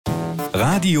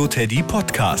Radio Teddy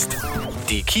Podcast.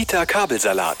 Die KiTa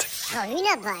Kabelsalat. Frau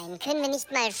Hühnerbein, können wir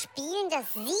nicht mal spielen,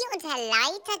 dass Sie und Herr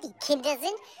Leiter die Kinder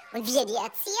sind und wir die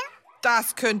Erzieher?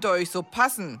 Das könnte euch so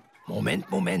passen.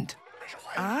 Moment.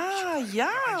 Ah,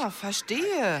 ja,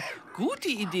 verstehe. Gute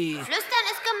Idee. Flüstern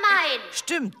ist gemein.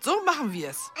 Stimmt, so machen wir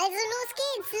es. Also los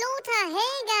geht's, Lothar,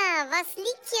 Helga, was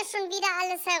liegt hier schon wieder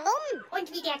alles herum? Und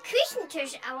wie der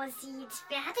Küchentisch aussieht.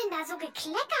 Wer hat denn da so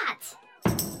gekleckert?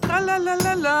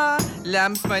 Tralalala,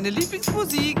 Lärm ist meine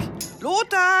Lieblingsmusik.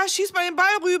 Lothar, schieß mal den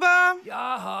Ball rüber.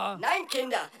 Ja. Nein,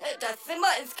 Kinder, das Zimmer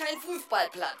ist kein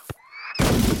Fußballplatz.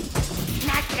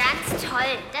 Na ganz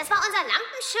toll. Das war unser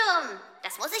Lampenschirm.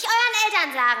 Das muss ich euren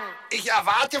Eltern sagen. Ich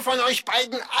erwarte von euch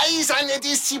beiden eiserne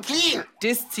Disziplin.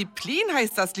 Disziplin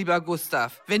heißt das, lieber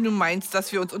Gustav, wenn du meinst,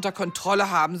 dass wir uns unter Kontrolle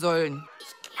haben sollen.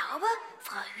 Ich glaube,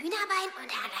 Frau Hühnerbein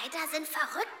und Herr Leiter sind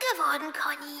verrückt geworden,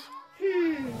 Conny.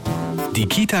 Die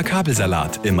KiTa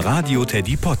Kabelsalat im Radio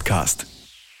Teddy Podcast.